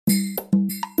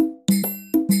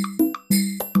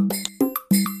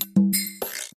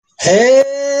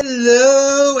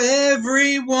Hello,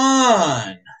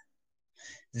 everyone.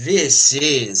 This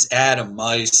is Adam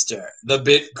Meister, the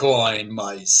Bitcoin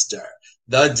Meister,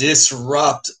 the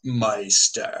Disrupt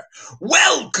Meister.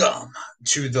 Welcome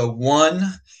to the One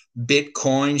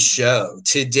Bitcoin Show.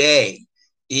 Today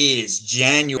is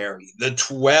January the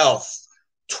 12th,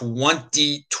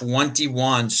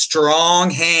 2021.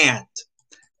 Strong hand.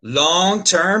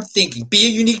 Long-term thinking. Be a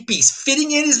unique beast.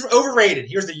 Fitting in is overrated.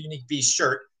 Here's the unique beast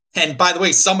shirt. And by the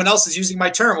way, someone else is using my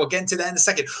term. We'll get into that in a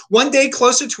second. One day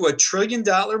closer to $1 trillion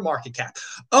market cap.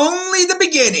 Only the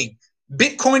beginning.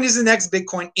 Bitcoin is the next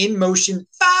Bitcoin in motion.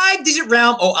 5-digit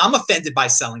realm. Oh, I'm offended by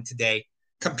selling today.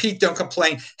 Compete, don't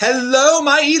complain. Hello,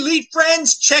 my elite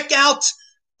friends. Check out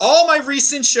all my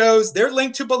recent shows. They're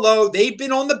linked to below. They've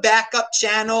been on the backup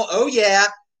channel. Oh, yeah.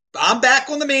 I'm back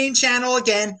on the main channel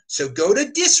again. So go to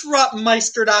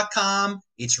disruptmeister.com.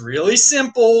 It's really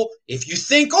simple. If you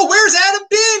think, oh, where's Adam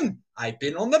been? I've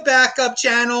been on the backup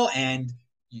channel, and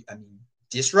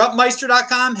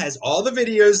disruptmeister.com has all the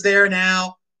videos there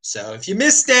now. So if you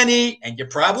missed any, and you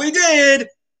probably did,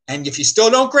 and if you still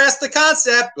don't grasp the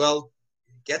concept, well,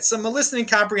 get some listening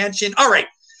comprehension. All right.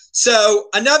 So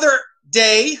another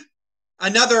day,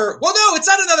 well, no, it's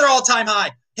not another all-time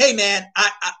high. Hey, man,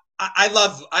 I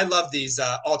love these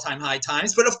all-time high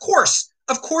times, but of course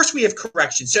we have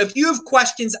corrections. So if you have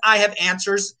questions, I have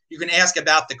answers. You can ask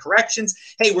about the corrections.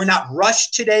 Hey, we're not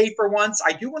rushed today for once.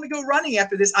 I do want to go running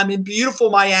after this. I'm in beautiful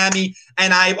Miami,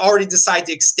 and I've already decided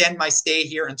to extend my stay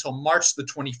here until March the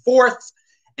 24th,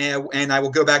 and I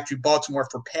will go back to Baltimore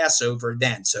for Passover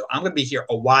then. So I'm going to be here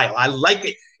a while. I like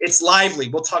it. It's lively.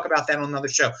 We'll talk about that on another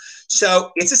show.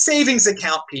 So it's a savings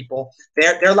account, people.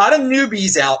 There are a lot of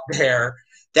newbies out there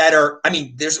that are,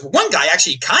 there's one guy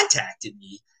actually contacted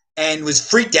me and was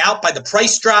freaked out by the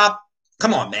price drop.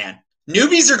 Come on, man.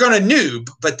 Newbies are going to noob,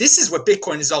 but this is what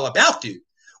Bitcoin is all about, dude.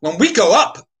 When we go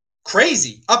up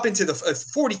crazy, up into the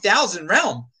 40,000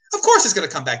 realm, of course it's going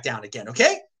to come back down again,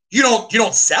 okay? You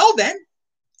don't sell then.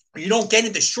 You don't get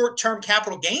into short-term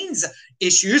capital gains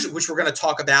issues, which we're going to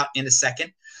talk about in a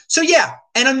second. So yeah,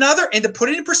 and to put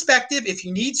it in perspective, if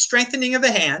you need strengthening of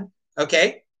the hand,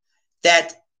 okay,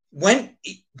 that when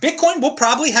Bitcoin will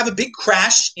probably have a big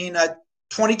crash in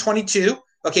 2022,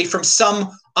 okay, from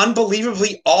some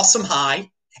unbelievably awesome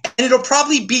high, and it'll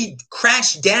probably be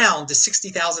crashed down to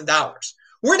 $60,000.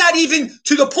 We're not even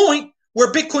to the point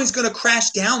where Bitcoin's going to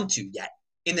crash down to yet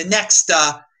in the next,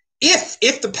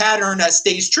 if the pattern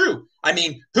stays true. I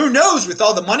mean, who knows with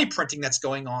all the money printing that's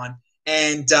going on,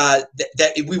 and that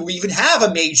we will even have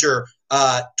a major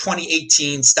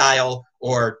 2018 style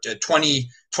or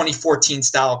 2014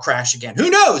 style crash again. Who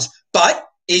knows? But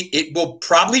it will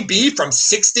probably be from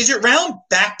 6-digit round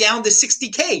back down to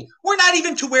 60K. We're not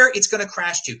even to where it's going to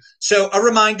crash to. So a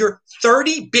reminder,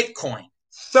 30 Bitcoin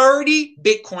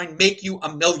make you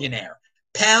a millionaire.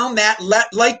 Pound that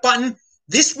like button.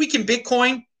 This Week in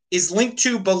Bitcoin is linked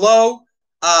to below.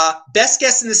 Best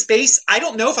guess in the space. I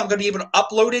don't know if I'm going to be able to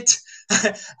upload it.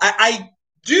 I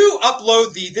do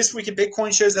upload the This Week in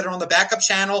Bitcoin shows that are on the backup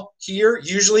channel here,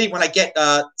 usually when I get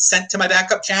sent to my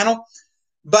backup channel.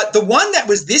 But the one that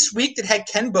was this week that had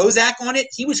Ken Bozak on it,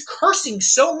 he was cursing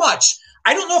so much.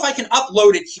 I don't know if I can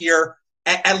upload it here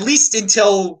at least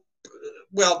until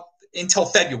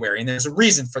February, and there's a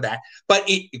reason for that. But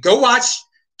go watch.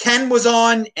 Ken was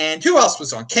on, and who else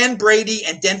was on? Ken Brady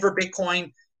and Denver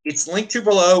Bitcoin. It's linked to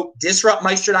below,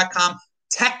 disruptmeister.com,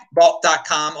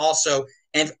 techvault.com also.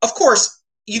 And of course,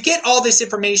 you get all this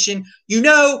information,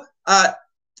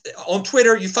 on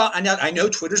Twitter. I know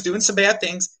Twitter's doing some bad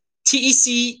things.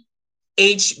 TECHBALT.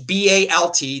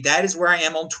 That is where I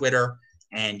am on Twitter.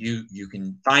 And you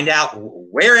can find out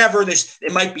wherever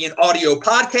it might be an audio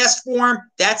podcast form.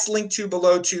 That's linked to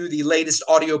below to the latest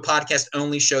audio podcast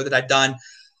only show that I've done.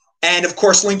 And of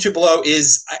course, linked to below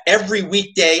is every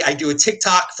weekday I do a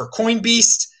TikTok for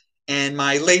CoinBeast. And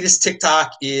my latest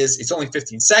TikTok it's only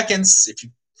 15 seconds.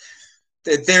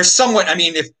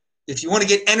 If you want to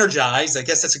get energized, I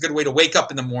guess that's a good way to wake up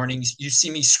in the morning. You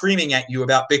see me screaming at you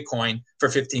about Bitcoin for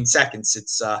 15 seconds. It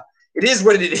is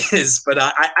what it is, but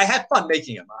I had fun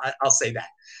making them. I'll say that.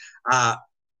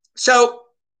 So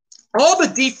all the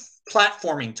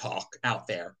deplatforming talk out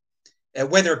there,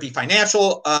 whether it be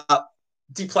financial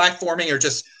deplatforming or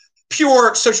just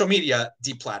pure social media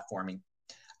deplatforming,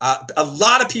 a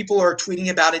lot of people are tweeting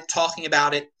about it, talking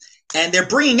about it, and they're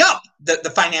bringing up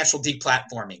the financial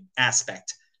deplatforming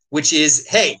aspect, which is,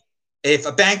 hey, if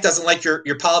a bank doesn't like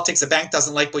your politics, a bank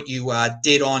doesn't like what you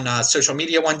did on social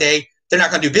media one day, they're not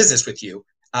going to do business with you.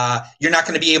 You're not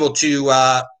going to be able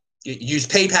to use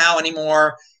PayPal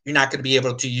anymore. You're not going to be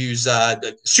able to use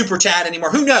the Super Chat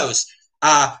anymore. Who knows?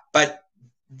 But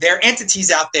there are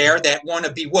entities out there that want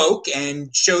to be woke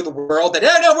and show the world that,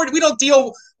 oh, no, we don't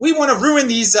deal. We want to ruin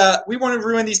these. We want to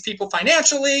ruin these people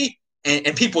financially,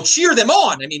 and people cheer them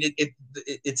on. I mean,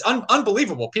 it's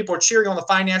unbelievable. People are cheering on the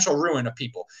financial ruin of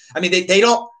people. I mean, they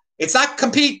don't. It's not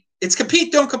compete. It's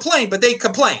compete, don't complain, but they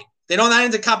complain. They don't not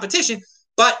into competition.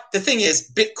 But the thing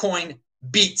is, Bitcoin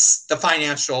beats the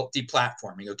financial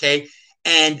deplatforming. Okay,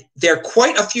 and there are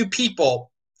quite a few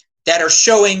people that are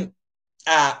showing.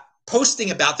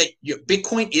 Posting about that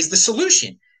Bitcoin is the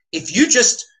solution. If you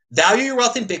just value your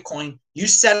wealth in Bitcoin, you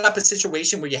set up a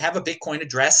situation where you have a Bitcoin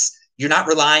address, you're not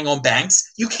relying on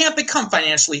banks, you can't become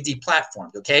financially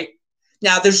deplatformed, okay?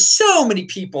 Now, there's so many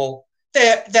people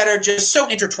that are just so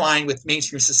intertwined with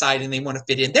mainstream society and they want to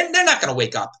fit in. They're not going to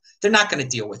wake up. They're not going to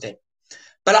deal with it.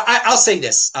 But I'll say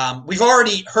this. We've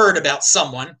already heard about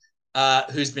someone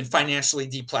who's been financially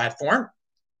deplatformed.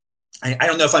 I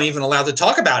don't know if I'm even allowed to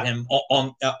talk about him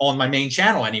on my main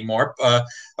channel anymore.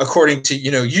 According to,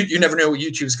 you never know what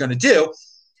YouTube's going to do.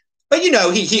 But,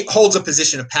 he holds a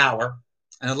position of power,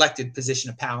 an elected position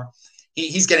of power.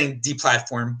 He's getting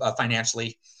deplatformed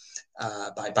financially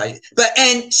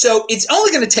and so it's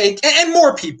only going to take, and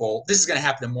more people, this is going to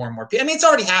happen to more and more people. I mean, it's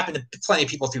already happened to plenty of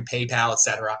people through PayPal,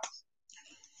 etc.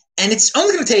 And it's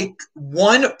only going to take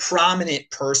one prominent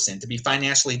person to be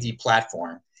financially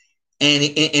deplatformed. And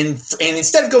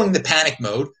instead of going into panic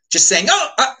mode, just saying,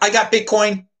 oh, I got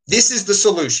Bitcoin. This is the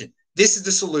solution. This is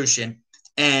the solution.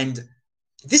 And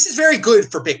this is very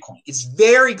good for Bitcoin. It's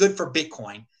very good for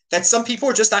Bitcoin that some people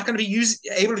are just not going to be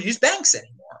able to use banks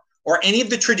anymore or any of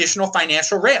the traditional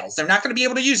financial rails. They're not going to be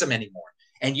able to use them anymore.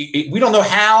 And we don't know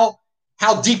how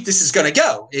deep this is going to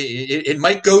go. It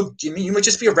might go, you might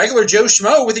just be a regular Joe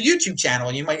Schmo with a YouTube channel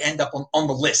and you might end up on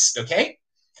the list, okay?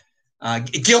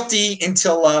 Guilty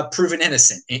until proven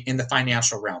innocent in the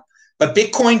financial realm. But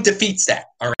Bitcoin defeats that,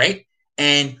 all right?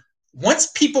 And once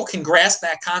people can grasp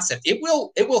that concept, it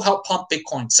will help pump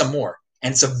Bitcoin some more.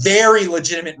 And it's a very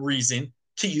legitimate reason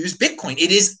to use Bitcoin.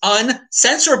 It is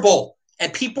uncensorable.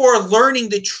 And people are learning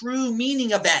the true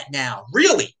meaning of that now,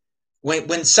 really. When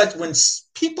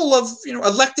people of,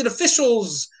 elected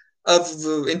officials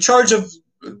in charge of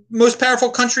most powerful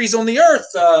countries on the earth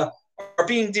are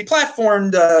being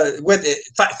deplatformed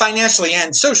financially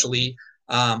and socially.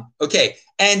 Okay,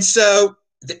 and so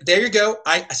there you go.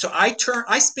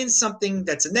 I spin something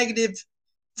that's a negative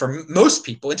for most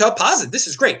people into a positive. This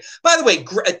is great. By the way,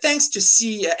 thanks to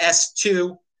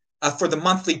CS2 for the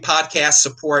monthly podcast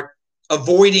support.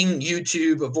 Avoiding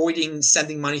YouTube, avoiding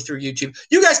sending money through YouTube.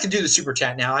 You guys can do the super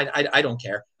chat now. I don't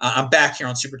care. I'm back here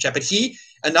on super chat. But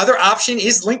another option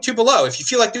is linked to below. If you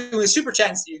feel like doing a super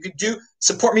chat, you could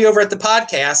support me over at the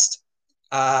podcast,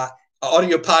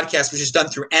 audio podcast, which is done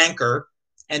through Anchor,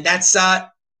 and that's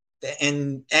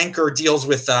and Anchor deals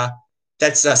with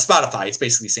that's Spotify. It's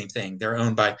basically the same thing. They're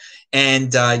owned by,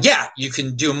 and you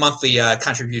can do a monthly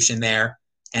contribution there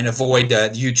and avoid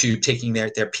YouTube taking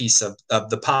their piece of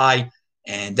the pie.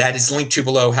 And that is linked to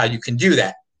below how you can do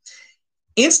that.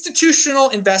 Institutional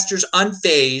investors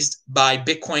unfazed by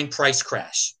Bitcoin price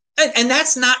crash. And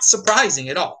that's not surprising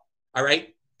at all. All right.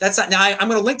 That's not. Now, I'm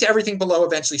going to link to everything below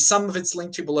eventually. Some of it's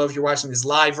linked to below if you're watching this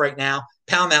live right now.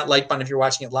 Pound that like button if you're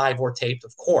watching it live or taped,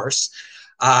 of course.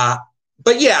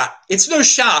 But yeah, it's no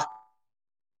shock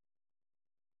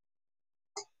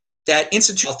that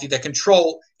institutions that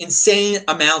control insane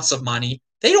amounts of money,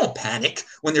 they don't panic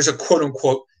when there's a quote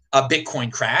unquote a Bitcoin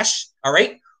crash. All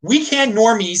right. Weekend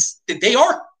normies, they did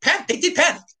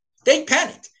panic. They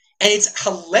panicked. And it's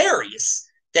hilarious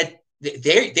that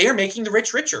they are making the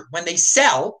rich richer when they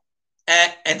sell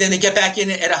and then they get back in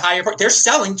at a higher price. They're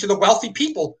selling to the wealthy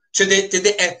people, to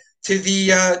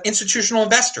the institutional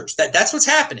investors. That's what's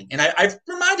happening. And I've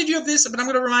reminded you of this, but I'm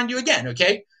going to remind you again.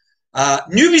 Okay.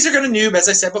 Newbies are going to noob, as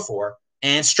I said before,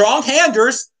 and strong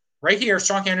handers right here,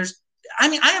 strong handers. I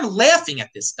mean, I am laughing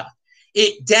at this stuff.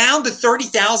 It down to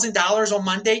 $30,000 on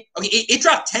Monday. Okay, it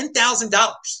dropped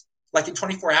 $10,000 like in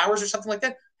 24 hours or something like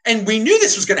that. And we knew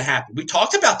this was going to happen. We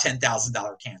talked about $10,000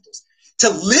 candles. To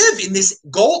live in this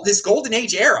golden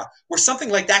age era where something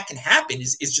like that can happen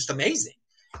is just amazing.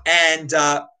 And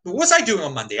what was I doing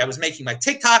on Monday? I was making my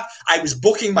TikTok. I was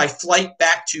booking my flight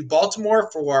back to Baltimore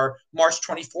for March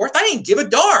 24th. I didn't give a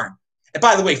darn. And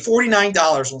by the way,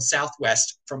 $49 on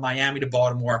Southwest from Miami to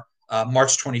Baltimore,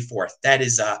 March 24th. That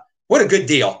is what a good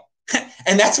deal.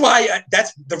 And that's why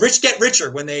that's the rich get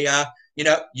richer when they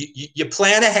You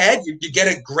plan ahead. You get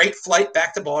a great flight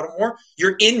back to Baltimore.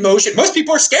 You're in motion. Most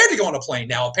people are scared to go on a plane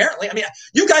now, apparently. I mean,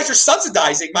 you guys are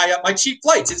subsidizing my cheap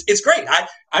flights. It's great.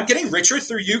 I'm getting richer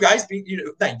through you guys.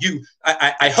 Not you.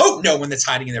 I hope no one that's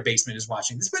hiding in their basement is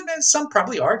watching this, but some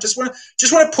probably are. Just want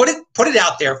to put it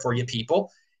out there for you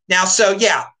people. Now, so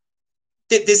yeah,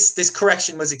 this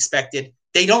correction was expected.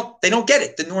 They don't get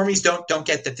it. The normies don't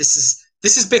get that this is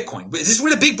Bitcoin. This is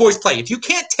where the big boys play. If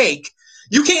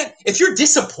if you're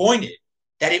disappointed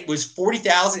that it was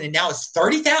 40,000 and now it's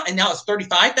 30,000 and now it's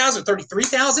 35,000,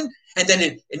 33,000, and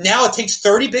then now it takes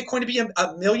 30 Bitcoin to be a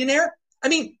millionaire. I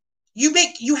mean,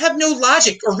 you have no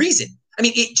logic or reason. I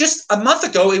mean, just a month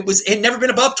ago it had never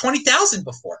been above 20,000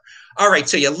 before. All right,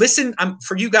 so listen.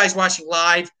 For you guys watching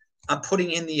live, I'm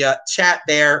putting in the chat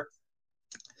there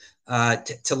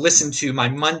to listen to my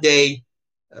Monday.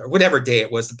 Or whatever day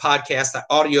it was, the podcast, the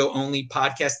audio only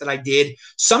podcast that I did.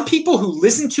 Some people who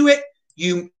listen to it,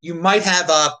 you might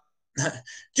have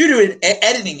due to an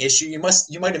editing issue, you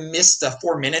might have missed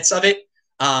 4 minutes of it.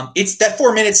 It's that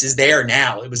 4 minutes is there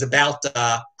now. It was about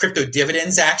crypto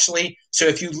dividends actually. So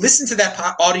if you listen to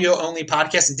that audio only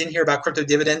podcast and didn't hear about crypto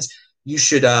dividends, you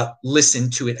should listen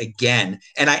to it again.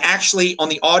 And I actually, on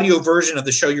the audio version of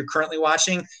the show you're currently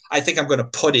watching, I think I'm going to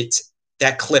put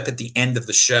that clip at the end of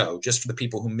the show, just for the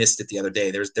people who missed it the other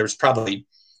day. There's probably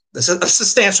a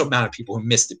substantial amount of people who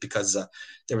missed it because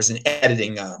there was an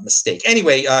editing mistake.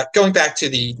 Anyway, going back to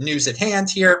the news at hand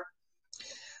here.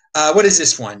 What is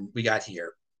this one we got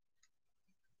here?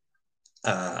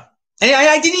 And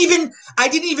I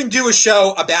didn't even do a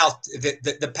show about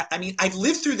the I mean, I've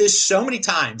lived through this so many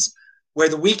times where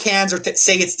the weak hands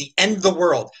say it's the end of the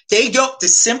world. They don't. The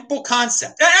simple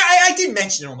concept. I didn't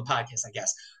mention it on the podcast, I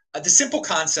guess. The simple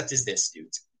concept is this,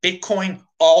 dudes. Bitcoin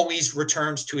always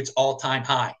returns to its all-time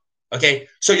high. Okay,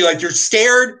 so you're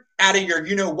scared out of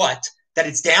your what that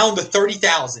it's down to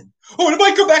 30,000. Oh, and it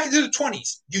might go back into the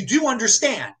 20s. You do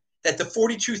understand that the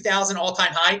 42,000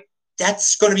 all-time high,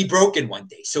 that's going to be broken one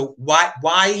day. So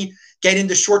why get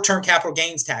into short-term capital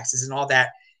gains taxes and all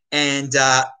that? And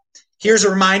here's a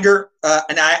reminder,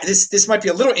 and this might be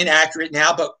a little inaccurate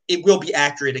now, but it will be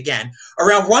accurate again.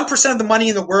 Around 1% of the money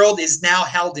in the world is now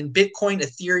held in Bitcoin,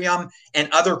 Ethereum, and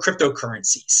other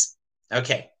cryptocurrencies.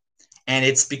 Okay, and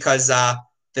it's because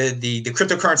the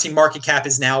cryptocurrency market cap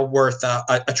is now worth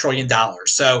 $1 trillion.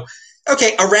 So,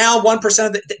 okay, around 1%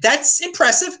 of that's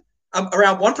impressive.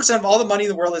 Around 1% of all the money in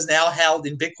the world is now held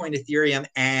in Bitcoin, Ethereum,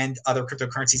 and other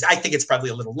cryptocurrencies. I think it's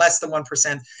probably a little less than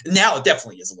 1%. Now it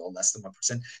definitely is a little less than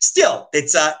 1%. Still,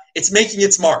 it's making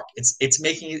its mark. It's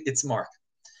making its mark.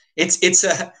 It's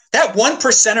that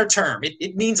 1%er term.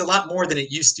 It means a lot more than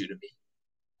it used to me.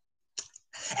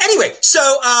 Anyway,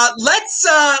 so let's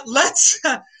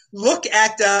look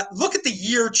at the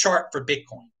year chart for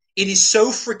Bitcoin. It is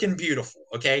so freaking beautiful.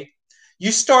 Okay.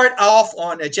 You start off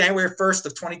on January 1st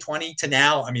of 2020 to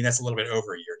now. I mean, that's a little bit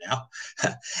over a year now.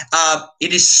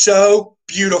 It is so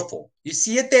beautiful. You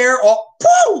see it there? Oh,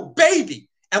 woo, baby.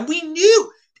 And we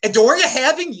knew during a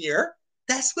halving year,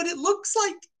 that's what it looks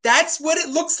like. That's what it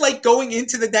looks like going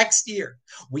into the next year.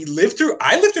 I lived through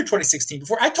 2016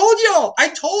 before. I told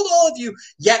all of you,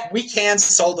 yet we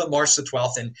sold on March the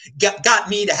 12th and got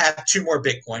me to have 2 more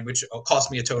Bitcoin, which cost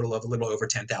me a total of a little over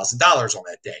 $10,000 on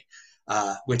that day.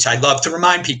 Which I love to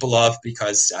remind people of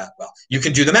because, you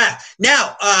can do the math.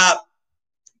 Now,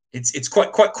 it's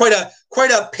quite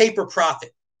a paper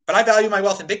profit, but I value my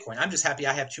wealth in Bitcoin. I'm just happy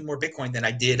I have 2 more Bitcoin than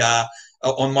I did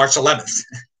on March 11th.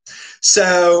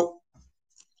 So,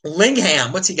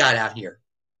 Lingham, what's he got out here?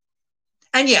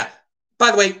 And yeah, by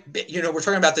the way, we're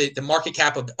talking about the market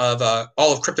cap of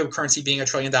all of cryptocurrency being $1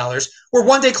 trillion. We're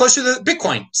one day closer to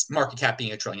Bitcoin's market cap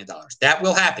being $1 trillion. That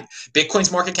will happen.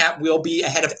 Bitcoin's market cap will be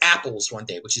ahead of Apple's one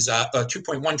day, which is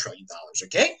 $2.1 trillion.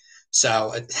 Okay,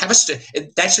 so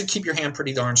that should keep your hand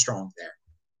pretty darn strong there.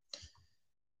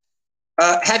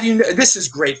 This is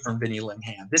great from Vinny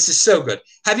Lingham. This is so good.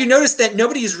 Have you noticed that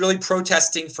nobody is really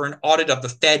protesting for an audit of the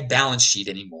Fed balance sheet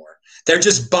anymore? They're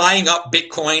just buying up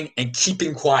Bitcoin and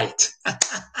keeping quiet.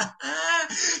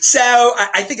 So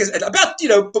I think it's about,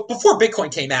 before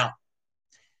Bitcoin came out,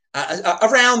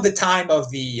 around the time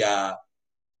of the,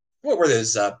 what were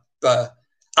those,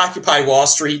 Occupy Wall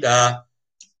Street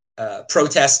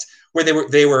protest, where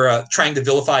they were trying to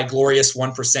vilify glorious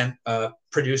 1%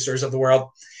 producers of the world.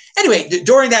 Anyway,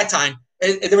 during that time,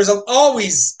 there was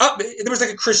like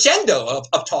a crescendo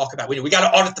of talk about we got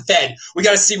to audit the Fed, we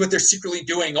got to see what they're secretly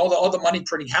doing, all the money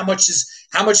printing, how much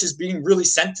is being really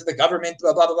sent to the government,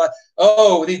 blah blah blah blah.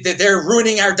 Oh, they're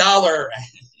ruining our dollar.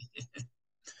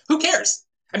 Who cares?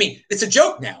 I mean, it's a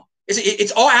joke now.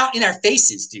 It's all out in our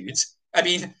faces, dudes. I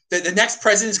mean, the next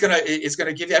president is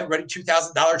gonna give everybody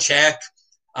 $2,000 check.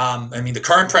 I mean, the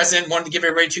current president wanted to give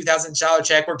everybody $2,000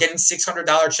 check. We're getting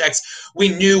 $600 checks. We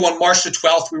knew on March the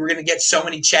 12th we were going to get so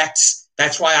many checks.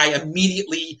 That's why I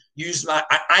immediately used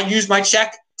my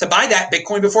check to buy that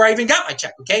Bitcoin before I even got my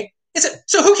check. Okay,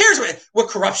 so who cares what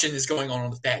corruption is going on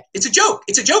the Fed? It's a joke.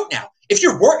 It's a joke now. If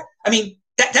you're worried, I mean,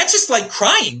 that's just like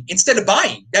crying instead of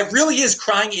buying. That really is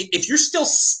crying. If you're still,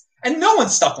 and no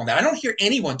one's stuck on that. I don't hear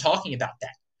anyone talking about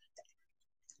that.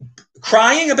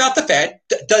 Crying about the Fed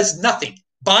does nothing.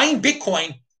 Buying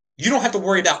Bitcoin, you don't have to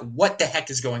worry about what the heck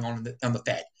is going on the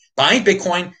Fed. Buying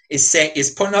Bitcoin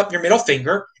is putting up your middle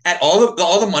finger at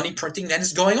all the money printing that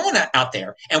is going on out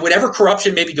there, and whatever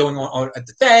corruption may be going on at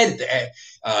the Fed,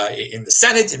 in the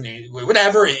Senate, and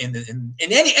whatever,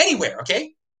 anywhere.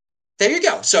 Okay, there you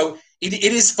go. So it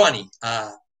is funny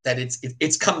that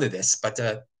it's come to this, but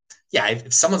yeah,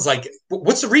 if someone's like,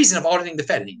 what's the reason of auditing the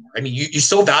Fed anymore? I mean, you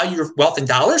still value your wealth in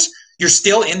dollars. You're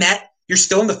still in that. You're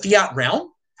still in the fiat realm.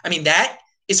 I mean, that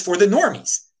is for the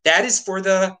normies. That is for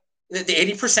the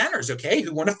 80%ers, okay,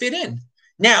 who want to fit in.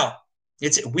 Now,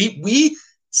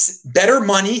 better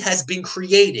money has been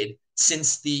created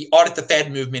since the audit the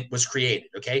Fed movement was created.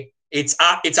 Okay, it's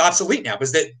obsolete now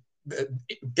because that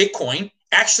Bitcoin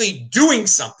actually doing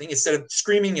something instead of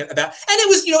screaming about. And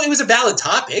it was a valid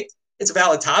topic. It's a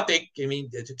valid topic. I mean,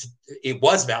 it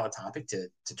was a valid topic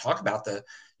to talk about the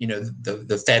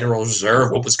Federal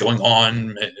Reserve, what was going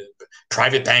on,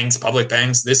 private banks, public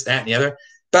banks, this, that, and the other.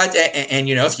 But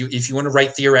if you want to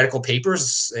write theoretical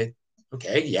papers,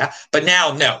 okay, yeah. But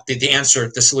now, no,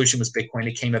 the solution was Bitcoin.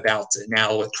 It came about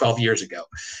now 12 years ago.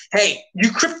 Hey,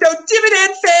 you crypto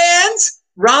dividend fans,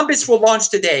 Rhombus will launch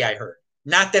today, I heard.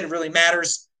 Not that it really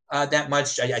matters that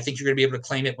much. I think you're going to be able to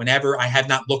claim it whenever. I have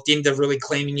not looked into really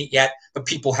claiming it yet, but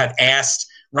people have asked.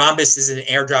 Rhombus is an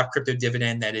airdrop crypto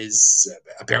dividend that is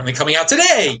apparently coming out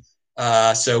today.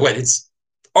 So what? It's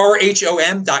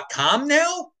rhom.com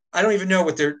now? I don't even know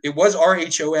it was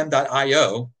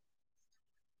rhom.io.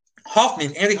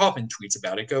 Andy Hoffman tweets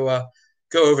about it. Go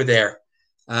over there.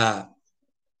 All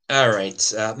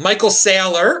right. Michael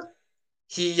Saylor,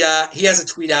 he has a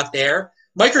tweet out there.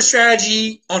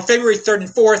 MicroStrategy on February 3rd and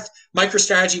 4th,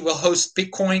 MicroStrategy will host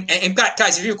Bitcoin. And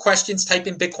guys, if you have questions, type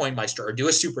in Bitcoin Meister or do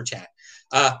a super chat.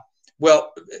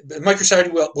 Well,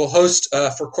 MicroStrategy will host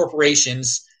for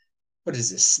corporations. What is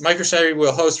this? MicroStrategy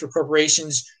will host for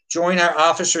corporations. Join our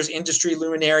officers, industry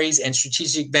luminaries, and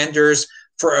strategic vendors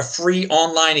for a free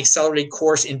online accelerated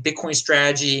course in Bitcoin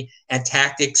strategy and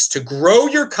tactics to grow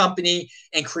your company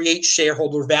and create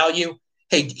shareholder value.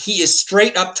 Hey, he is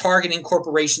straight up targeting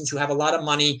corporations who have a lot of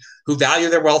money, who value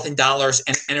their wealth in dollars,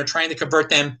 and are trying to convert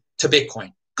them to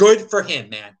Bitcoin. Good for him,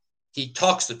 man. He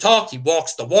talks the talk, he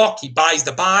walks the walk, he buys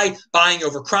the buy, buying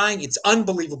over crying. It's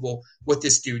unbelievable what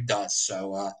this dude does.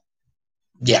 So,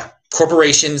 yeah,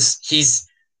 corporations.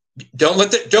 Don't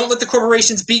let the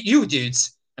corporations beat you,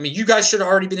 dudes. I mean, you guys should have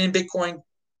already been in Bitcoin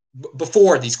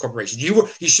before these corporations. You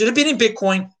should have been in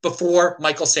Bitcoin before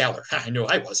Michael Saylor. I know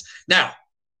I was. Now,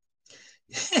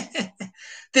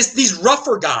 these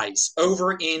rougher guys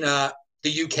over in the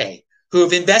UK who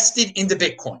have invested into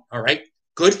Bitcoin. All right,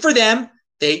 good for them.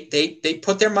 They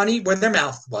put their money where their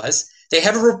mouth was. They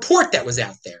have a report that was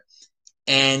out there,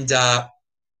 and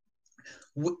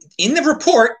in the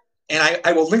report, and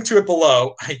I will link to it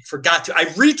below. I forgot to. I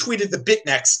retweeted the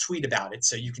BitMEX tweet about it,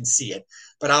 so you can see it.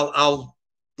 But I'll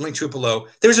link to it below.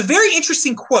 There's a very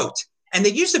interesting quote, and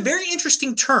they used a very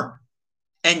interesting term,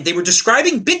 and they were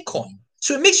describing Bitcoin.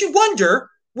 So it makes you wonder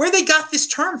where they got this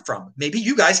term from. Maybe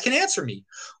you guys can answer me.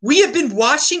 We have been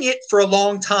watching it for a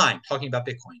long time, talking about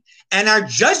Bitcoin, and our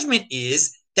judgment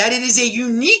is that it is a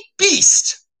unique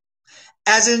beast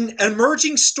as an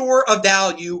emerging store of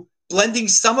value, blending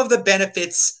some of the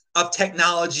benefits of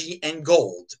technology and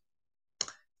gold.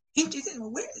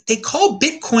 They call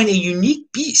Bitcoin a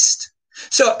unique beast.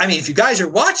 So, I mean, if you guys are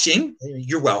watching,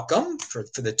 you're welcome for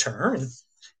the term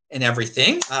and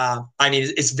everything. I mean,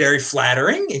 it's very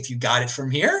flattering if you got it from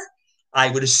here. I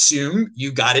would assume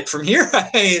you got it from here.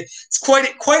 It's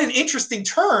quite an interesting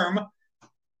term,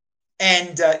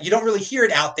 and you don't really hear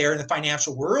it out there in the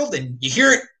financial world, and you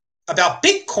hear it about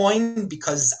Bitcoin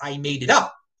because I made it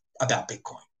up about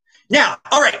Bitcoin. Now,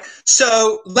 all right,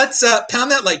 so let's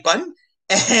pound that like button,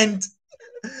 and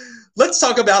let's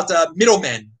talk about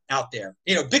middlemen out there.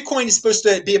 You know, Bitcoin is supposed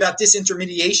to be about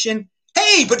disintermediation.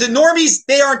 Hey, but the normies,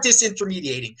 they aren't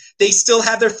disintermediating. They still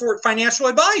have their financial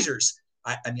advisors.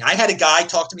 I mean, I had a guy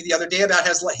talk to me the other day about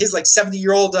his like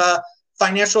 70-year-old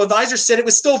financial advisor said it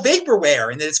was still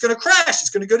vaporware and that it's going to crash. It's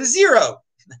going to go to zero.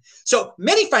 So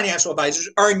many financial advisors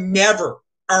are never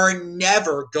are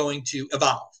never going to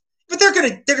evolve. But they're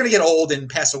gonna get old and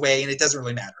pass away, and it doesn't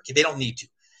really matter. Okay, they don't need to.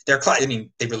 I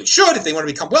mean, they really should if they want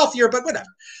to become wealthier, but whatever.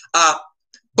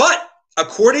 But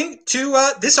according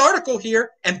to this article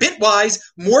here, and Bitwise,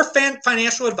 more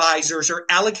financial advisors are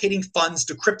allocating funds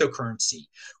to cryptocurrency.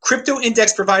 Crypto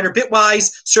index provider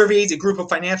Bitwise surveyed a group of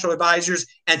financial advisors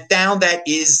and found that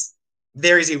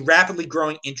there is a rapidly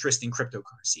growing interest in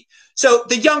cryptocurrency. So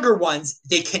the younger ones,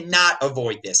 they cannot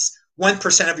avoid this.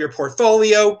 1% of your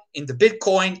portfolio into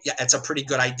Bitcoin, yeah, that's a pretty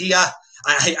good idea,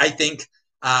 I think.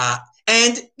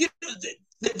 And you know,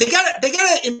 they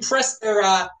gotta impress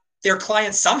their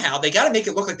clients somehow. They got to make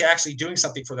it look like they're actually doing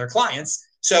something for their clients.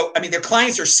 So, I mean, their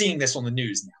clients are seeing this on the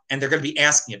news now, and they're going to be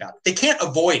asking about it. They can't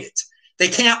avoid it. They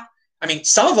can't. I mean,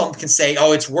 some of them can say,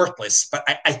 "Oh, it's worthless," but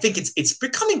I think it's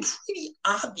becoming pretty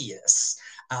obvious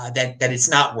that it's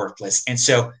not worthless. And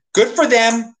so, good for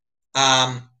them.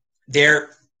 They're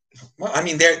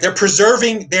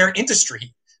preserving their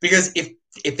industry, because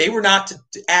if they were not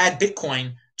to add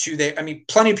Bitcoin to their, I mean,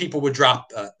 plenty of people would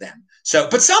drop them. So,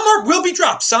 but some will be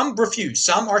dropped. Some refuse.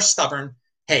 Some are stubborn.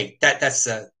 Hey, that's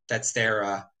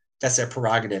their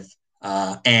prerogative,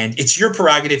 and it's your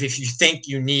prerogative if you think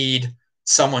you need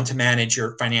someone to manage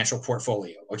your financial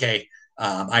portfolio. Okay,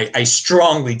 I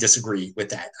strongly disagree with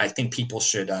that. I think people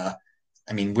should. I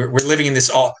mean, we're living in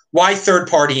this why third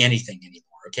party anything anymore?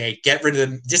 Okay, get rid of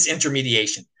the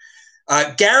disintermediation.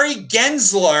 Gary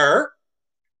Gensler,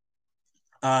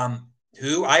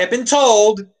 who I have been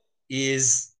told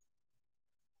is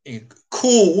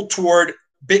cool toward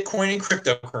Bitcoin and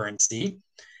cryptocurrency.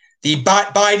 The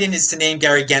Biden is to name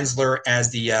Gary Gensler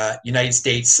as the United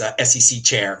States SEC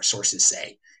chair, sources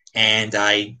say. And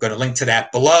I'm going to link to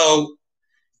that below.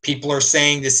 People are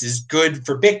saying this is good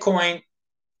for Bitcoin.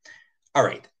 All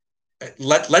right.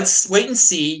 Let's wait and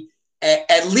see.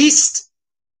 At least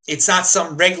it's not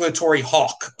some regulatory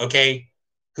hawk, okay,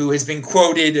 who has been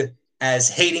quoted as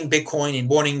hating Bitcoin and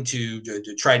wanting to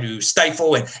try to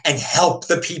stifle and help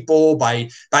the people by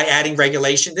adding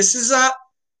regulation. This is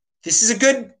a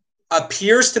good,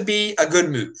 appears to be a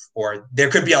good move, or there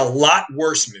could be a lot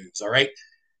worse moves. All right,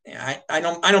 I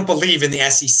don't believe in the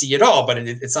SEC at all, but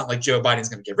it's not like Joe Biden's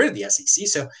going to get rid of the SEC.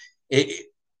 So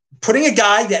putting a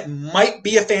guy that might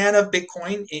be a fan of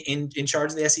Bitcoin in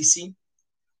charge of the SEC,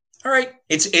 all right,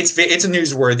 it's a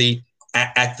newsworthy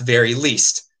at the very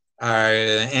least.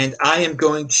 And I am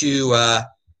going to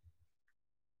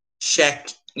check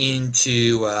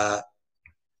into. I'm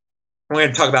going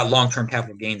to talk about long-term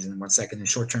capital gains in 1 second, and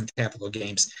short-term capital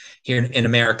gains here in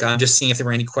America. I'm just seeing if there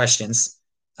were any questions.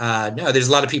 No, there's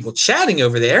a lot of people chatting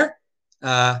over there.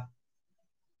 I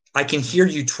can hear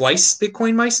you twice,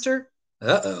 Bitcoin Meister.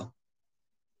 Uh-oh.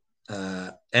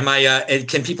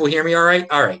 Can people hear me all right?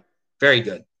 All right. Very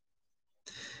good.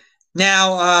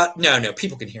 Now, no,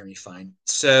 people can hear me fine.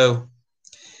 So,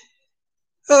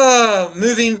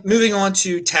 moving on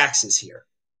to taxes here,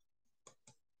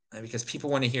 because people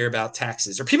want to hear about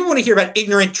taxes, or people want to hear about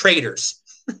ignorant traders.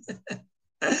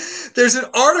 There's an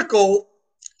article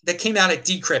that came out at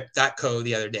decrypt.co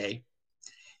the other day,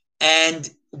 and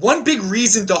one big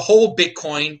reason to hold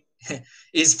Bitcoin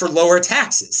is for lower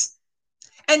taxes,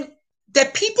 and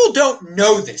that people don't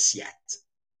know this yet.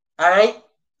 All right.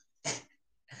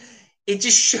 It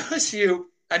just shows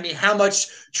you, I mean, how much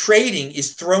trading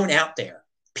is thrown out there.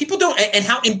 People don't, and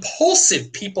how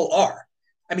impulsive people are.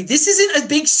 I mean, this isn't a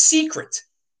big secret.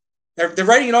 They're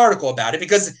writing an article about it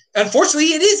because,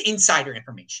 unfortunately, it is insider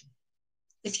information.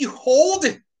 If you hold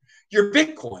your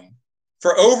Bitcoin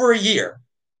for over a year,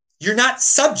 you're not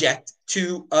subject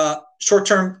to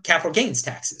short-term capital gains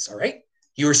taxes, all right?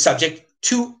 You are subject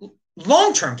to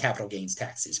long-term capital gains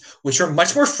taxes, which are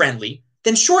much more friendly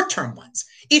than short-term ones.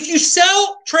 If you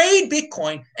trade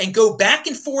Bitcoin and go back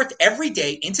and forth every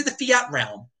day into the fiat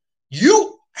realm,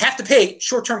 you have to pay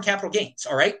short-term capital gains,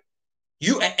 all right?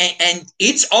 And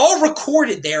it's all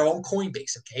recorded there on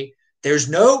Coinbase, okay? There's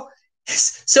no,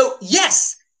 so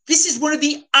yes, this is one of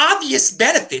the obvious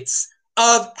benefits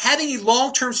of having a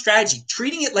long-term strategy,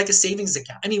 treating it like a savings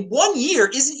account. I mean, 1 year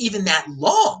isn't even that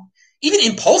long. Even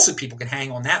impulsive people can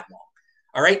hang on that long.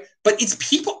 All right. But it's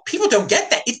people don't get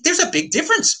that. There's a big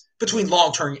difference between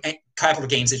long-term capital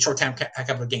gains and short-term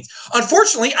capital gains.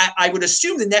 Unfortunately, I would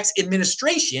assume the next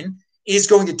administration is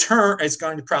going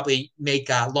to probably make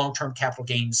long-term capital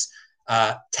gains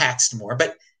taxed more.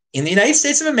 But in the United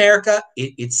States of America,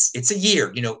 it's a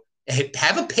year. You know,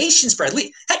 have a patience for at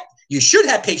least. You should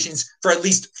have patience for at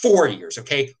least 4 years.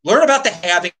 Okay. Learn about the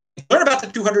halving. Learn about the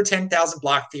 210,000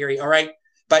 block theory. All right.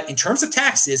 But in terms of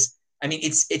taxes, I mean,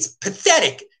 it's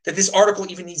pathetic that this article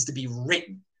even needs to be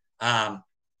written.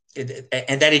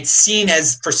 and that it's seen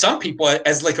as, for some people,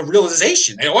 as like a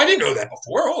realization. Oh, I didn't know that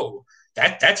before. Oh,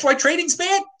 that's why trading's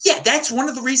bad? Yeah, that's one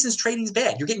of the reasons trading's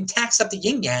bad. You're getting taxed up the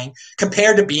yin yang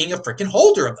compared to being a freaking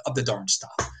holder of the darn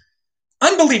stuff.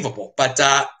 Unbelievable. But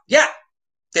yeah,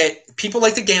 that people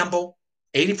like to gamble.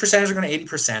 80% are going to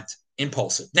 80%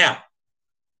 impulsive. Now,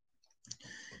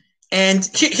 and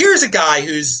here's a guy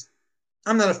who's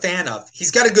I'm not a fan of.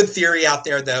 He's got a good theory out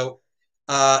there, though.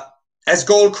 As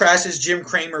gold crashes, Jim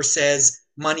Cramer says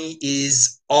money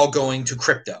is all going to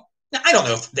crypto. Now, I don't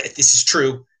know if this is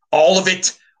true, all of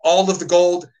it, all of the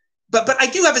gold, but I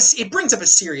do have it brings up a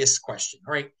serious question,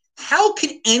 all right? How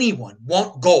can anyone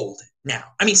want gold now?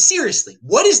 I mean, seriously,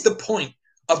 what is the point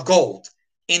of gold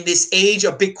in this age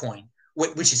of Bitcoin,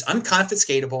 which is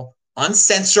unconfiscatable,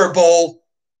 uncensorable,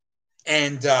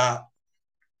 and,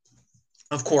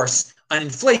 of course,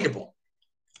 uninflatable?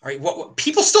 All right, what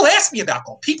people still ask me about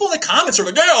gold. People in the comments are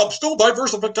like, "Yeah, I'm still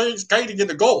diversifying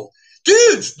into gold."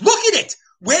 Dudes, look at it.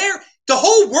 Where the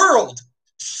whole world,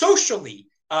 socially,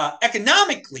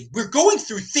 economically, we're going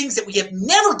through things that we have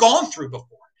never gone through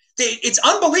before. It's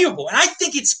unbelievable, and I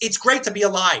think it's great to be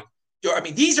alive. I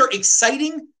mean, these are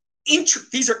exciting,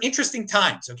 these are interesting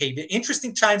times. Okay,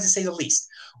 interesting times to say the least.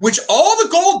 Which all the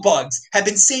gold bugs have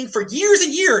been saying for years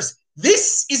and years.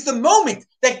 This is the moment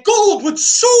that gold would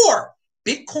soar.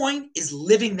 Bitcoin is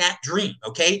living that dream,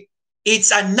 okay?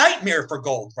 It's a nightmare for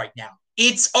gold right now.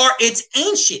 It's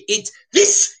ancient.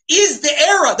 This is the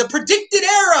era, the predicted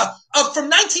era of from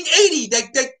 1980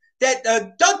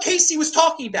 that Doug Casey was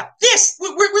talking about. We're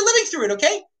living through it,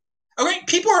 okay? All right,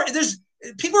 people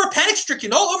are panic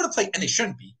stricken all over the place, and they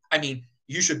shouldn't be. I mean,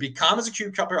 you should be calm as a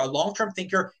cucumber, a long-term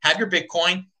thinker, have your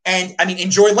Bitcoin, and I mean,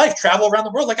 enjoy life, travel around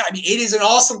the world. I mean, it is an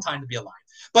awesome time to be alive.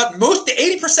 But the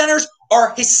 80%ers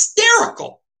are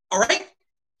hysterical, all right?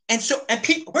 And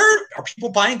where are people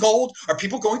buying gold? Are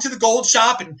people going to the gold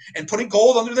shop and putting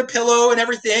gold under their pillow and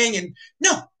everything? And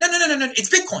no. It's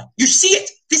Bitcoin. You see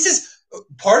it. This is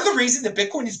part of the reason that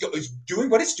Bitcoin is doing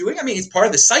what it's doing. I mean, it's part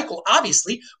of the cycle,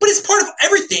 obviously, but it's part of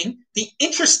everything, the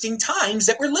interesting times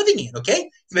that we're living in, okay?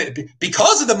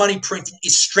 Because of the money printing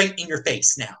is straight in your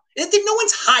face now. No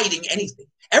one's hiding anything.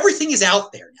 Everything is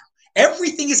out there now.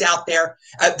 Everything is out there.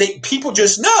 People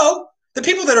just know, the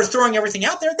people that are throwing everything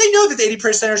out there, they know that the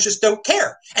 80%ers just don't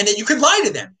care, and that you can lie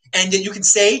to them, and that you can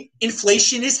say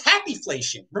inflation is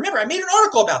happyflation. Remember, I made an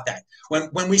article about that.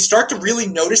 When we start to really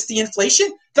notice the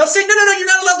inflation, they'll say, no, you're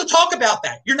not allowed to talk about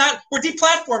that. We're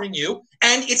deplatforming you,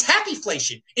 and it's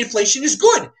happyflation. Inflation is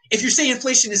good. If you say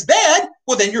inflation is bad,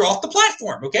 well, then you're off the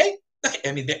platform, okay?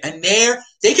 I mean,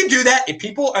 they can do that. If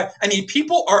people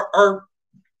are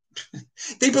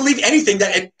they believe anything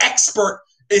that an expert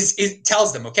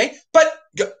tells them, okay? But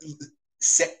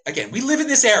again, we live in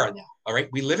this era now, all right?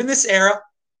 We live in this era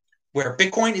where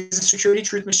Bitcoin is a security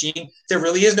truth machine. There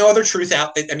really is no other truth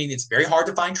out there. I mean, it's very hard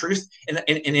to find truth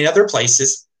in other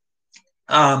places.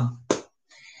 And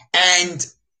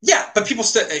yeah, but people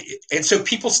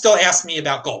still ask me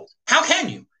about gold. How can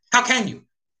you?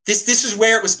 This is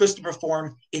where it was supposed to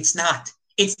perform. It's not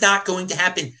going to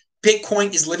happen.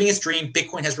 Bitcoin is living its dream.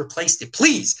 Bitcoin has replaced it.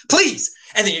 Please.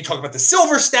 And then you talk about the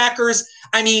silver stackers.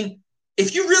 I mean,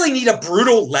 if you really need a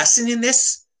brutal lesson in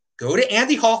this, go to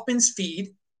Andy Hoffman's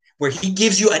feed, where he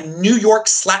gives you a New York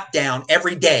slap down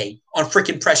every day on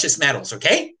freaking precious metals,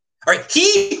 okay? All right,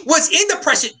 he was in the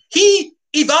precious, he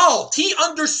evolved, he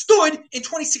understood in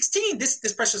 2016,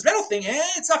 this precious metal thing,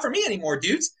 it's not for me anymore,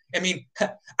 dudes. I mean,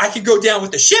 I could go down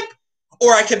with the ship,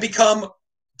 or I could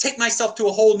take myself to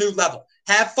a whole new level.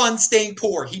 Have fun staying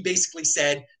poor, he basically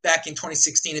said back in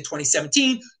 2016 and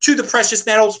 2017 to the precious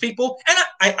metals people. And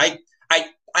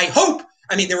I hope,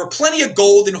 I mean, there were plenty of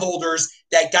golden holders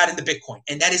that got into Bitcoin,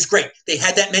 and that is great. They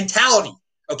had that mentality,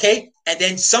 okay? And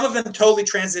then some of them totally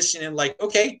transitioned and like,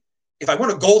 okay, if I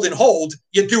want a golden hold,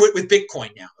 you do it with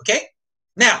Bitcoin now, okay?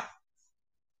 Now,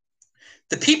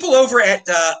 the people over at,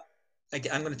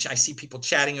 I see people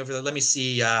chatting over there. Let me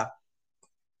see.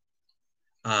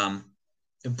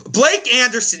 Blake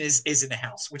Anderson is in the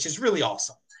house, which is really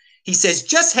awesome. He says,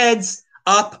 just heads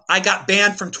up, I got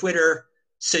banned from Twitter,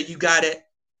 so you got to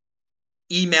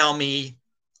email me.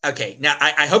 Okay, now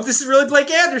I hope this is really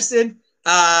Blake Anderson.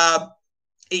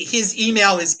 His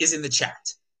email is in the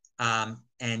chat. Yeah,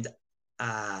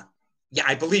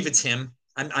 I believe it's him.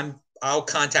 I'll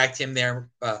contact him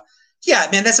there. Yeah,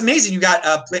 man, that's amazing. You got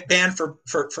banned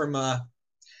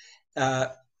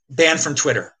banned from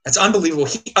Twitter. That's unbelievable.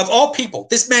 Of all people,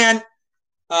 this man,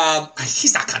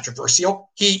 he's not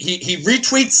controversial. He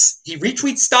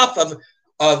retweets stuff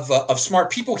of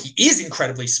smart people. He is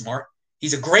incredibly smart.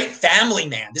 He's a great family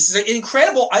man. This is an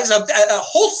incredible, a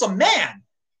wholesome man.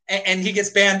 and he gets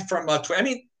banned from Twitter. I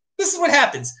mean, this is what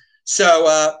happens.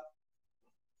 So,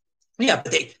 yeah,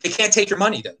 but they can't take your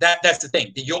money, though. That's the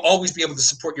thing. You'll always be able to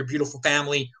support your beautiful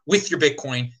family with your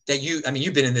Bitcoin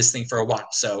you've been in this thing for a while.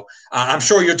 So I'm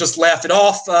sure you'll just laugh it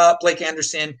off, Blake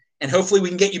Anderson, and hopefully we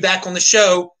can get you back on the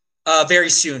show very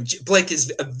soon. Blake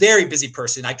is a very busy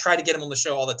person. I try to get him on the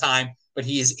show all the time, but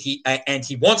he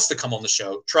wants to come on the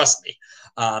show. Trust me.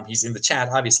 He's in the chat,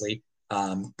 obviously,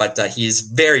 but he is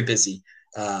very busy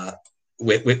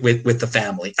with the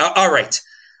family. All right.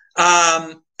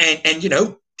 And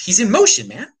he's in motion,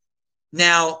 man.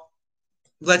 Now,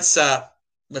 let's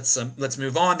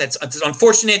move on. That's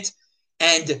unfortunate,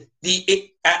 and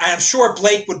I'm sure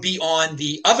Blake would be on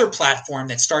the other platform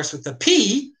that starts with a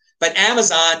P, but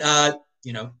Amazon,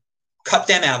 cut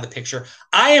them out of the picture.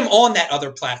 I am on that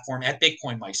other platform at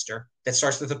Bitcoin Meister that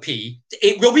starts with a P.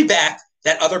 It will be back.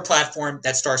 That other platform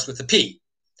that starts with a P.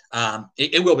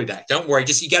 It will be back. Don't worry.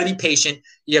 Just you got to be patient.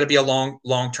 You got to be a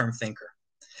long-term thinker.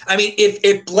 I mean,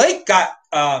 if Blake got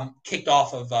kicked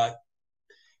off of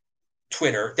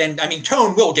Twitter, then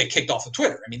Tone will get kicked off of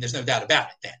Twitter. I mean, there's no doubt about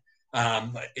it.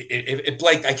 Then if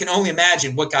Blake, I can only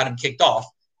imagine what got him kicked off.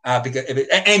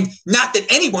 And not that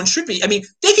anyone should be. I mean,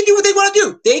 they can do what they want to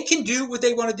do. They can do what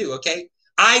they want to do. Okay.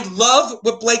 I love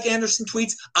what Blake Anderson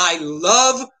tweets. I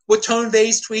love what Tone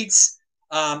Vays tweets.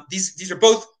 These are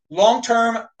both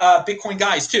long-term Bitcoin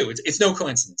guys too. It's no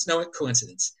coincidence. No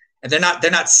coincidence. And they're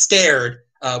not scared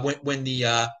when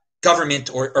the government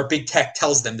or big tech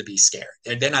tells them to be scared.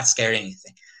 They're not scared of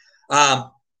anything.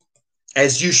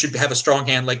 As you should have a strong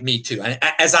hand like me too.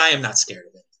 As I am not scared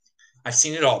of it. I've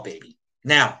seen it all, baby.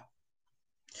 Now,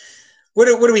 what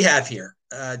do we have here?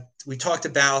 We talked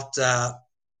about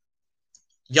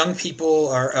young people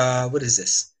are what is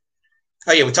this?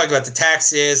 Oh yeah, we talked about the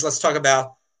taxes. Let's talk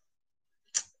about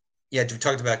we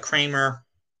talked about Kramer.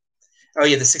 Oh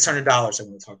yeah, the $600 I'm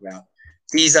going to talk about.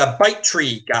 These Bite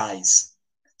Tree guys,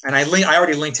 and I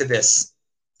already linked to this.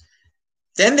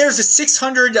 Then there's a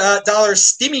 $600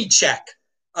 stimmy check,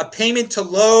 a payment to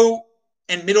low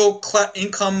and middle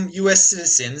income U.S.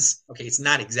 citizens. Okay, it's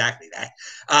not exactly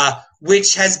that,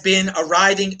 which has been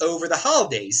arriving over the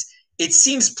holidays. It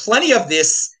seems plenty of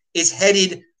this is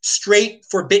headed straight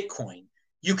for Bitcoin.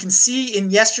 You can see in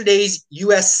yesterday's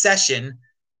U.S. session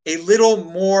a little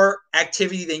more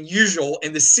activity than usual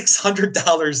in the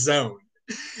 $600 zone.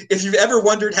 If you've ever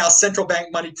wondered how central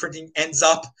bank money printing ends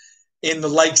up in the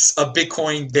likes of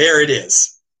Bitcoin, there it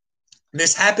is. And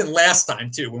this happened last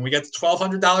time too. When we got the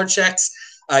 $1,200 checks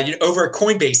over at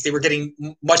Coinbase, they were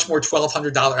getting much more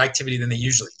 $1,200 activity than they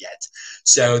usually get.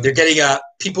 So they're getting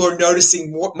people are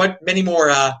noticing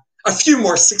a few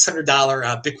more $600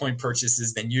 Bitcoin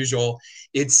purchases than usual.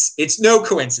 It's no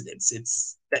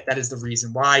coincidence. That is the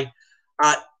reason why.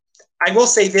 I will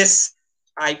say this.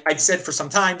 I've said for some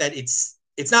time that it's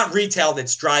not retail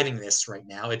that's driving this right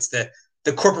now. It's the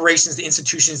corporations, the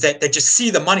institutions that just see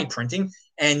the money printing,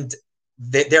 and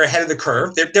they're ahead of the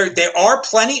curve. There are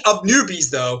plenty of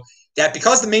newbies, though, that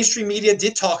because the mainstream media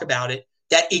did talk about it,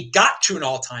 that it got to an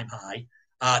all-time high.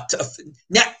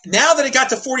 Now that it got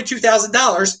to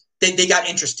 $42,000, they got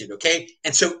interested, okay?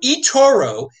 And so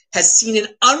eToro has seen an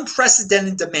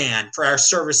unprecedented demand for our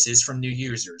services from new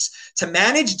users. To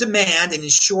manage demand and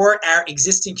ensure our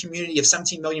existing community of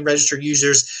 17 million registered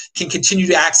users can continue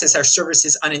to access our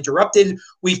services uninterrupted,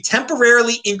 we've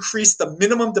temporarily increased the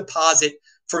minimum deposit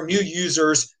for new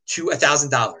users to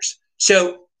 $1,000.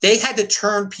 So they had to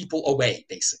turn people away,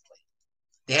 basically.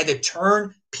 They had to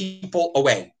turn people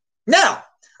away. Now,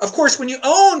 of course, when you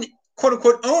quote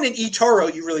unquote own an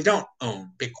eToro, you really don't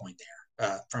own Bitcoin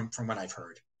there, from what I've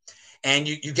heard. And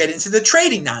you get into the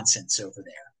trading nonsense over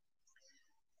there.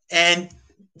 And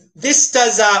this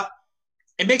does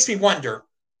it makes me wonder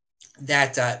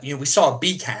that we saw a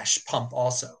Bcash pump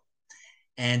also.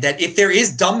 And that if there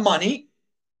is dumb money,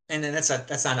 and then that's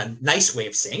not a nice way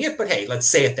of saying it, but hey, let's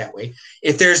say it that way.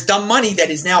 If there's dumb money that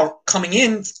is now coming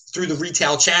in through the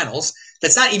retail channels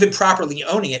that's not even properly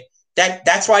owning it,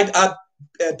 that's why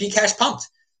Bcash pumped,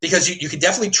 because you could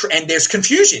definitely and there's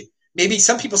confusion. Maybe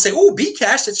some people say, "Oh,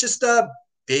 Bcash, it's just a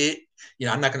bit."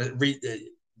 I'm not going to read.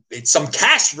 It's some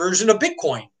cash version of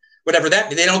Bitcoin, whatever that.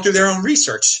 They don't do their own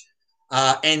research.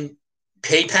 And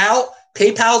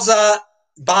PayPal's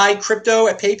buy crypto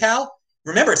at PayPal.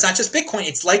 Remember, it's not just Bitcoin;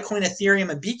 it's Litecoin, Ethereum,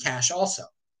 and Bcash also.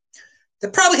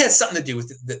 That probably has something to do with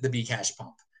the Bcash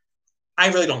pump. I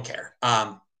really don't care.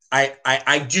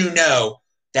 I do know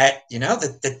that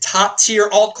the top tier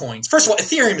altcoins. First of all,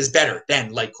 Ethereum is better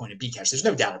than Litecoin and Bcash. There's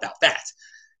no doubt about that.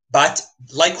 But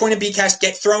Litecoin and Bcash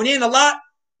get thrown in a lot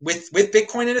with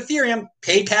Bitcoin and Ethereum.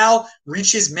 PayPal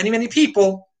reaches many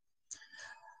people.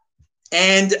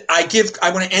 And I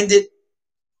want to end it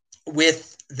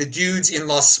with the dudes in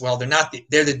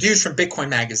they're the dudes from Bitcoin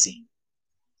Magazine,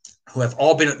 who have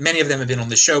all been, many of them have been on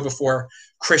the show before,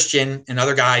 Christian and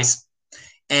other guys.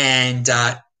 And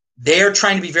they're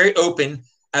trying to be very open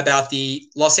about the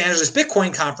Los Angeles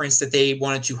Bitcoin conference that they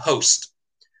wanted to host.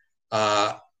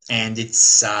 And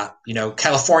it's,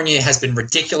 California has been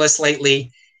ridiculous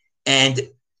lately. And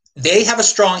they have a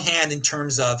strong hand in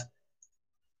terms of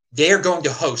they're going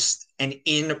to host an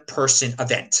in-person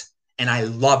event. And I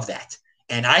love that.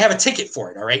 And I have a ticket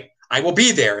for it, all right? I will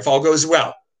be there if all goes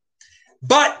well.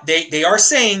 But they are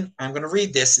saying, I'm going to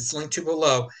read this, it's linked to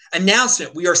below,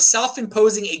 announcement, we are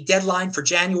self-imposing a deadline for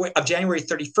January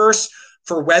 31st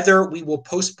for whether we will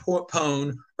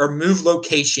postpone or move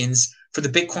locations for the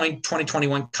Bitcoin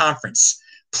 2021 conference.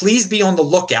 Please be on the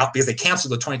lookout, because they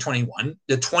canceled the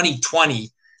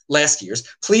 2020 last year's.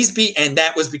 Please be, and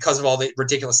that was because of all the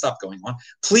ridiculous stuff going on.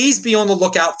 Please be on the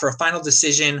lookout for a final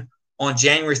decision on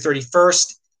January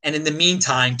 31st. And in the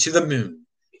meantime, to the moon.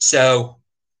 So,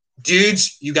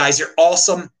 dudes, you guys are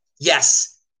awesome.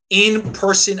 Yes,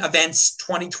 in-person events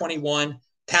 2021.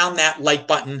 Pound that like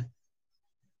button.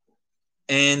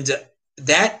 And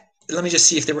that, let me just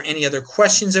see if there were any other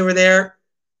questions over there.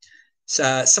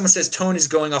 So, someone says Tone is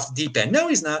going off the deep end. No,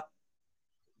 he's not.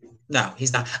 No,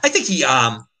 he's not. I think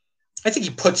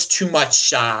he puts too much.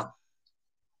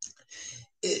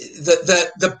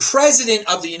 The president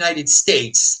of the United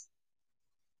States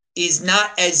is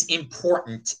not as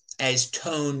important as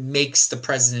Tone makes the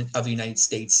president of the United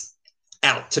States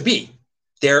out to be.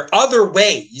 There are other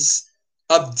ways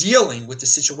of dealing with the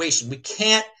situation. We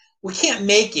can't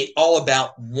make it all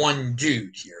about one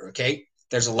dude here, okay?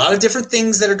 There's a lot of different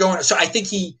things that are going on. So I think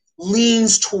he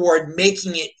leans toward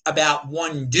making it about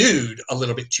one dude a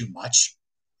little bit too much.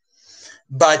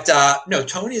 But no,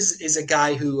 Tone is a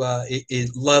guy who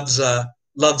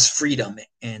loves freedom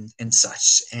and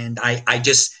such. And I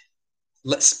just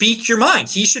speak your mind.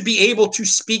 He should be able to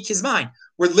speak his mind.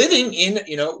 We're living in,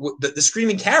 the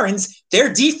screaming Karens.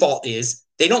 Their default is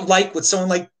they don't like what someone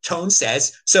like Tone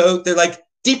says, so they're like,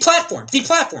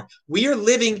 deplatform. We are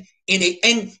living in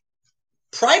and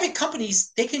private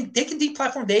companies, they can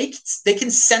deplatform, they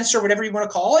can censor whatever you want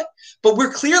to call it, but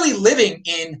we're clearly living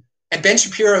in, and Ben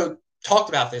Shapiro talked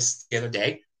about this the other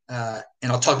day, and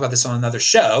I'll talk about this on another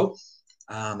show.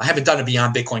 I haven't done a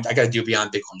Beyond Bitcoin. I got to do a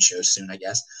Beyond Bitcoin show soon, I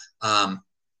guess.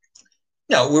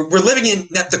 We're living in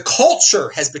the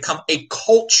culture has become a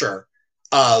culture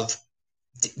of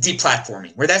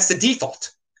deplatforming, where that's the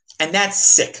default, and that's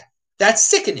sick. That's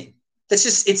sickening.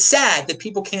 It's sad that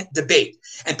people can't debate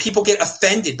and people get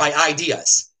offended by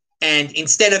ideas. And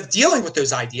instead of dealing with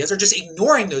those ideas or just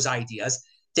ignoring those ideas,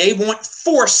 they want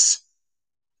force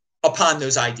upon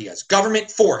those ideas. Government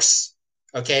force,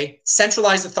 okay?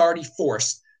 Centralized authority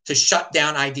force to shut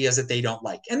down ideas that they don't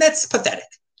like. And that's pathetic.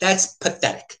 That's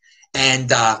pathetic. And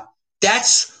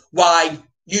that's why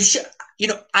you should,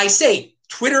 I say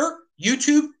Twitter,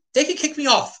 YouTube, they can kick me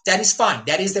off. That is fine.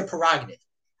 That is their prerogative.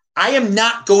 I am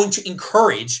not going to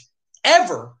encourage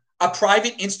ever a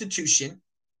private institution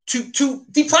to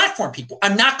deplatform people.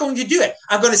 I'm not going to do it.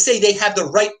 I'm going to say they have the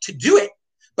right to do it,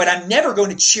 but I'm never going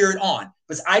to cheer it on,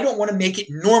 because I don't want to make it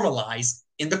normalized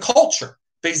in the culture.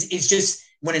 Because it's just,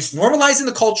 when it's normalized in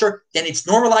the culture, then it's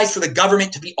normalized for the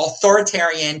government to be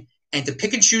authoritarian and to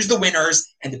pick and choose the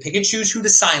winners and to pick and choose who to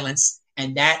silence.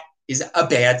 And that is a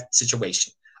bad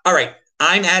situation. All right.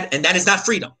 And that is not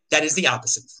freedom. That is the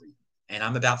opposite of freedom. And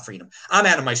I'm about freedom. I'm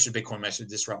Adam Meister, Bitcoin Meister,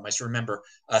 Disrupt Meister. Remember,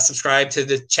 subscribe to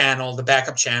the channel, the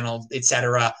backup channel,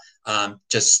 etc.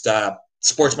 Just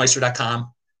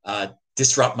sportsmeister.com,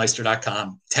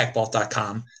 disruptmeister.com,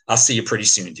 techvault.com. I'll see you pretty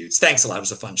soon, dudes. Thanks a lot. It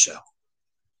was a fun show.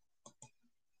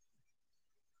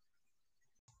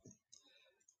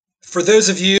 For those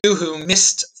of you who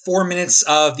missed 4 minutes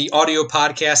of the audio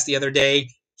podcast the other day,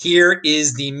 here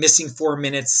is the missing 4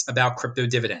 minutes about crypto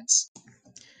dividends.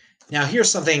 Now,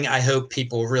 here's something I hope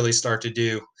people really start to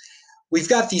do. We've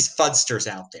got these fudsters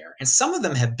out there, and some of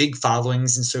them have big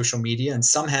followings in social media, and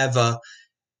some have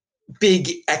big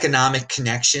economic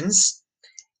connections,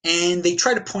 and they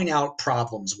try to point out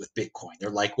problems with Bitcoin. They're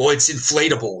like, well, it's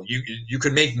inflatable. You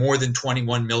could make more than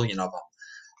 21 million of them.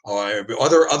 Or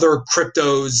other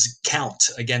cryptos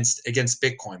count against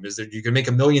Bitcoin, because you can make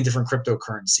a million different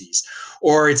cryptocurrencies,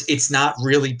 or it's not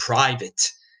really private.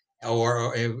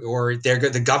 Or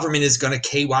the government is going to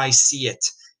KYC it,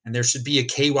 and there should be a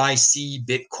KYC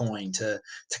Bitcoin to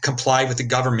comply with the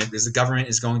government, because the government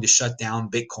is going to shut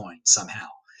down Bitcoin somehow.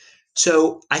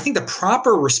 So I think the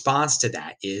proper response to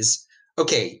that is,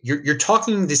 okay, you're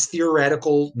talking this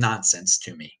theoretical nonsense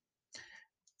to me.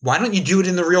 Why don't you do it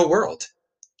in the real world?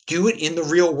 Do it in the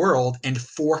real world and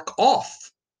fork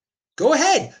off. Go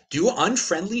ahead, do an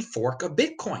unfriendly fork of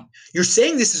Bitcoin. You're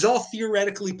saying this is all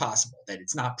theoretically possible, that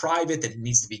it's not private, that it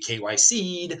needs to be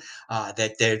KYC'd,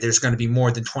 that there's going to be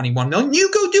more than 21 million.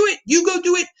 You go do it. You go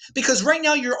do it. Because right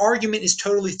now your argument is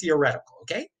totally theoretical,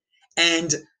 okay?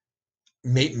 And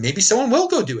maybe someone will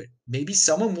go do it. Maybe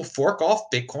someone will fork off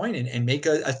Bitcoin and make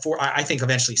a for. I think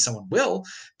eventually someone will.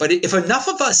 But if enough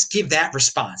of us give that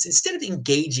response, instead of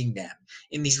engaging them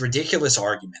in these ridiculous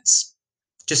arguments,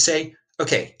 just say,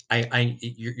 okay,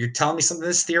 you're telling me something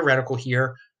that's theoretical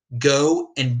here.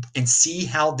 Go and see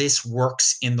how this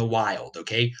works in the wild.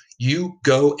 Okay, you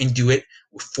go and do it.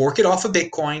 Fork it off of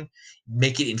Bitcoin.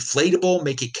 Make it inflatable.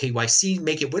 Make it KYC.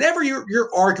 Make it whatever you're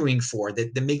arguing for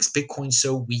that makes Bitcoin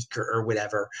so weak or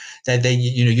whatever. That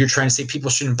you're trying to say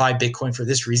people shouldn't buy Bitcoin for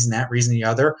this reason, that reason, the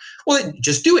other. Well,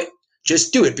 just do it.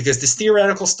 Just do it, because this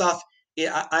theoretical stuff,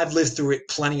 I've lived through it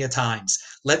plenty of times.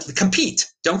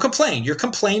 Compete. Don't complain. You're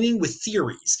complaining with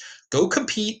theories. Go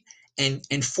compete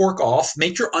and fork off.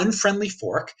 Make your unfriendly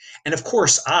fork. And of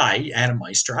course, Adam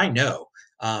Meister, I know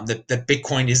that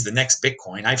Bitcoin is the next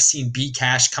Bitcoin. I've seen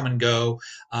Bcash come and go,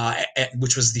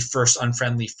 which was the first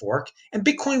unfriendly fork, and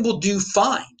Bitcoin will do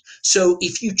fine. So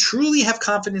if you truly have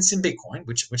confidence in Bitcoin,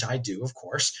 which I do, of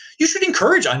course, you should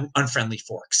encourage unfriendly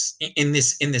forks in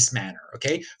this manner.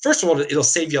 Okay, first of all, it'll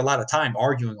save you a lot of time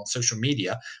arguing on social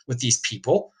media with these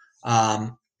people. Yeah,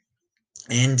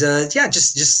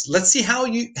 just let's see how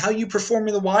you perform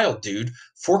in the wild, dude.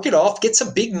 Fork it off, get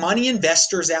some big money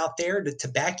investors out there to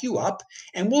back you up,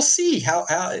 and we'll see how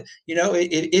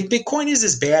if Bitcoin is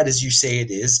as bad as you say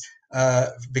it is,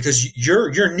 because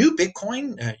your new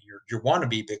Bitcoin, your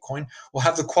wannabe Bitcoin, will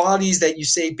have the qualities that you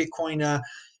say Bitcoin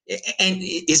and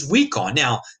is weak on.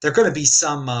 Now there are going to be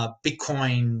some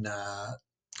Bitcoin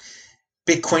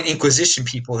Inquisition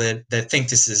people that think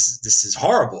this is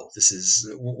horrible. This is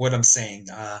what I'm saying.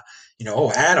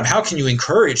 Oh, Adam, how can you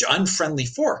encourage unfriendly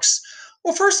forks?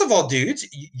 Well, first of all, dudes,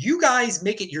 you guys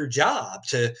make it your job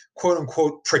to quote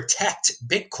unquote protect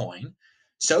Bitcoin.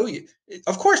 So,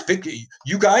 of course,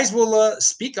 you guys will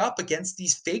speak up against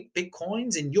these fake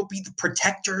Bitcoins, and you'll be the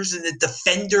protectors and the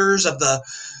defenders of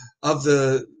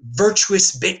the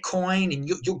virtuous Bitcoin, and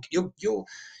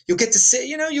you'll get to say,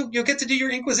 you'll get to do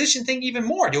your Inquisition thing even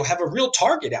more. You'll have a real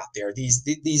target out there.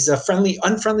 These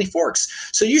unfriendly forks.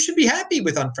 So you should be happy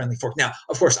with unfriendly forks. Now,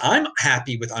 of course, I'm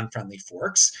happy with unfriendly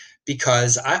forks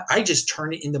because I just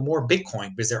turn it into more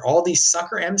Bitcoin, because there are all these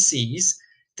sucker MCs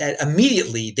that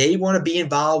immediately they want to be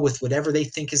involved with whatever they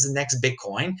think is the next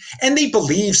Bitcoin, and they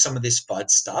believe some of this FUD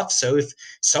stuff. So if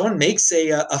someone makes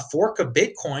a fork of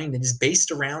Bitcoin that is based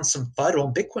around some FUD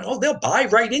on Bitcoin, oh, they'll buy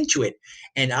right into it,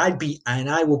 and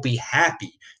I will be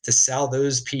happy to sell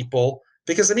those people,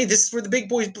 because this is where the big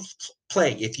boys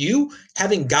play. If you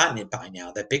haven't gotten it by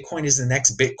now that Bitcoin is the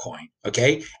next Bitcoin,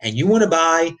 okay, and you want to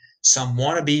buy some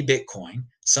wannabe Bitcoin,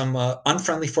 some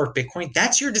unfriendly fork Bitcoin,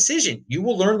 that's your decision. You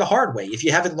will learn the hard way. If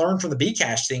you haven't learned from the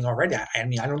Bcash thing already, I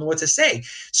don't know what to say.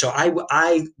 So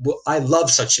I love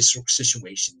such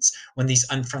situations when these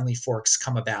unfriendly forks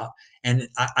come about, and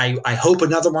I hope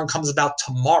another one comes about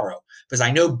tomorrow, because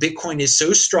I know Bitcoin is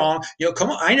so strong.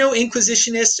 Come on, I know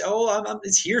Inquisitionists. Oh,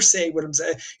 it's hearsay what I'm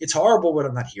saying. It's horrible what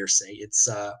I'm not hearsay. It's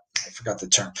I forgot the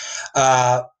term.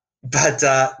 But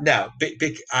no,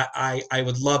 I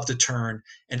would love to turn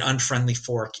an unfriendly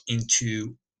fork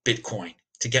into Bitcoin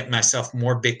to get myself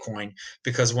more Bitcoin,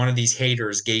 because one of these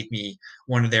haters gave me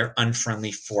one of their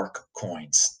unfriendly fork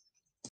coins.